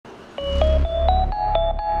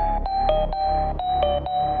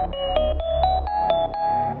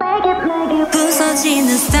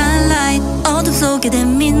부서지는 starlight 어둠 속에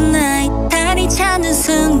된 midnight 달이 찾는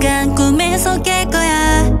순간 꿈에서 깰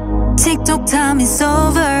거야 Tick-tock time is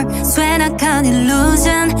over 쇠락한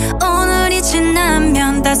illusion 오늘이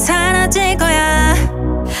지나면 다 사라질 거야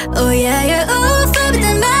Oh yeah yeah ooh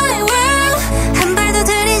forbidden my world 한 발 더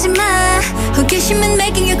들이지마 호기심은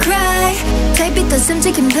making you cry 달빛 더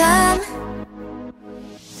숨죽인 밤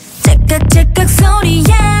째깍째깍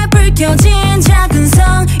소리에 불 켜진 작은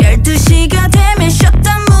성 12시가 되면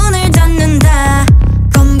셧다운 문을 닫는다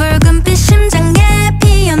검붉은빛 심장에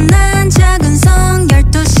피어나